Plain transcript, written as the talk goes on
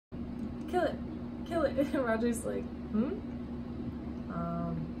kill it, kill it. And Roger's like,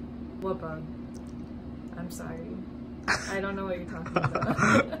 what bug? I'm sorry. I don't know what you're talking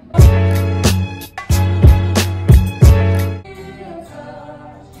about.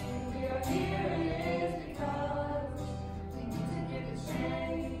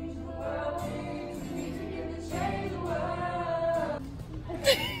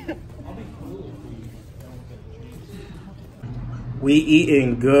 We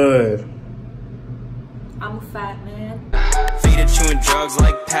eating good. I'm a fat man. Feed it chewing drugs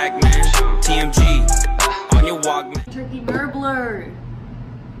like Pac-Man. TMG on your Walkman. Turkey burbler.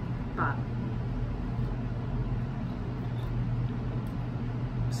 Bob.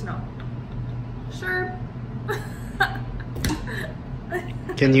 Snow. Sure.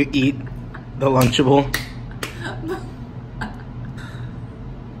 Can you eat the Lunchable?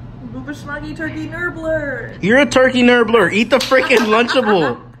 Booba Schmuggy Turkey Nurbler. You're a turkey nurbler. Eat the freaking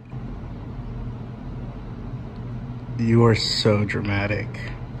Lunchable. You are so dramatic.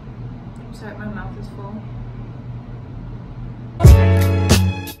 Sorry, my mouth is full.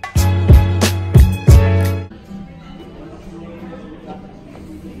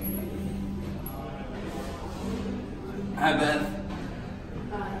 Hi, Beth.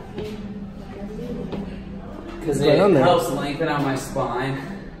 Because it helps lengthen out my spine.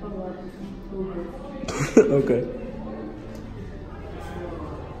 Okay.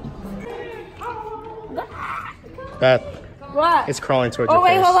 Beth. What? It's crawling towards your Oh,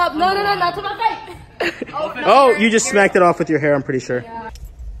 wait, face. hold up. No, no, no, not to my face. Oh, you just smacked it off with your hair, I'm pretty sure. Yeah.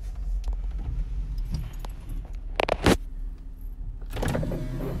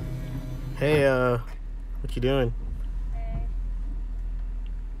 Hey, what you doing? Hey.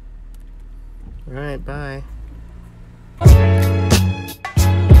 All right, bye.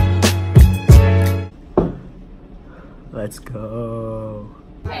 Let's go.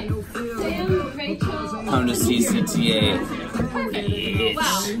 Sam, Rachel. Come to CCTA.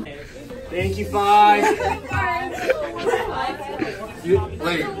 Thank you, Five.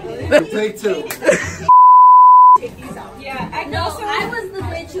 Wait, take two. Yeah, I know. I was the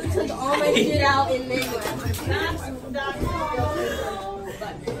bitch who took all my shit out and then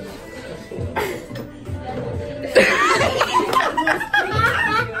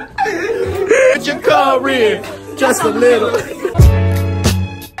Put your car in, just a little.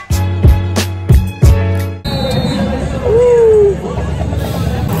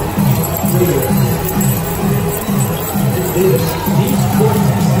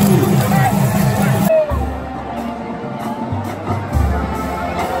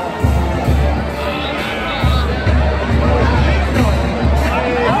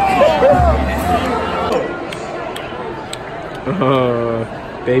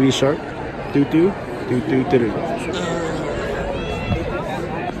 Baby shark, doo doo, doo doo doo doo.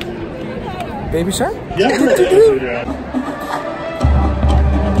 Baby shark? Yeah. Doo doo doo.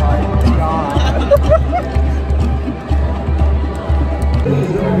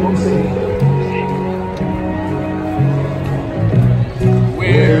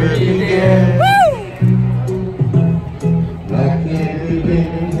 Where did you get? I can't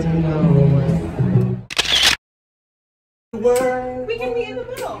begin to know. we can be in the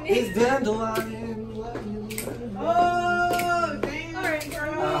middle. It's dandelion. Oh, damn. All right,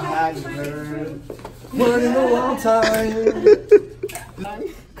 girl. I hadn't heard one in a long time.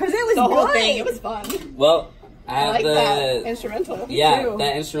 Because it was the whole thing. It was fun. Well, I have like that instrumental. Yeah, too.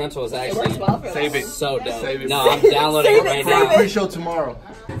 that instrumental is actually It works well for Save it. so dope. Save it. No, I'm downloading it right now. Pre-show tomorrow.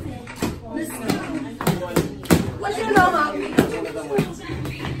 What you know about me?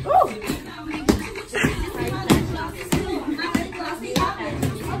 Ooh.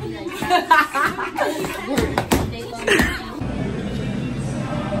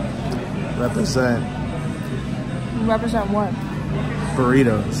 Represent Represent what?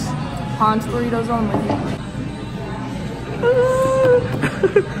 burritos. Hans burritos only.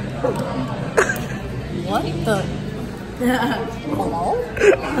 What the? Hello?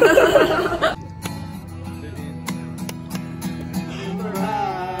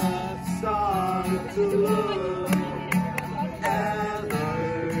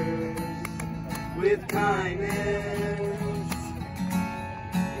 With kindness.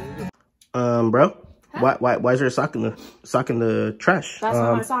 Bro, why is there a sock in the trash? That's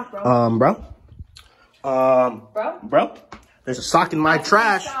not my sock, bro. Bro, there's a sock in my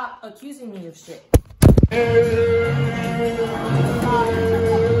trash. Stop accusing me of shit. Can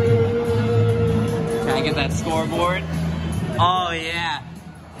I get that scoreboard? Oh yeah.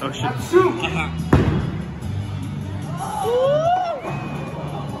 Oh shit.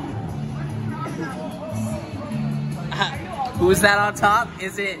 Who Who's that on top?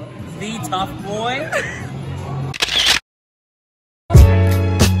 Is it the tough boy?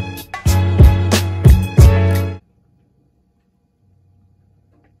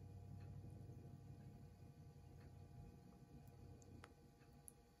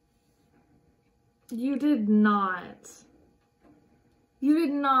 You did not. You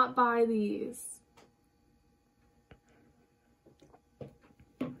did not buy these.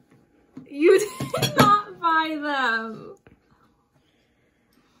 You did not buy them.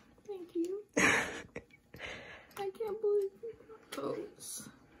 Thank you. I can't believe you got those.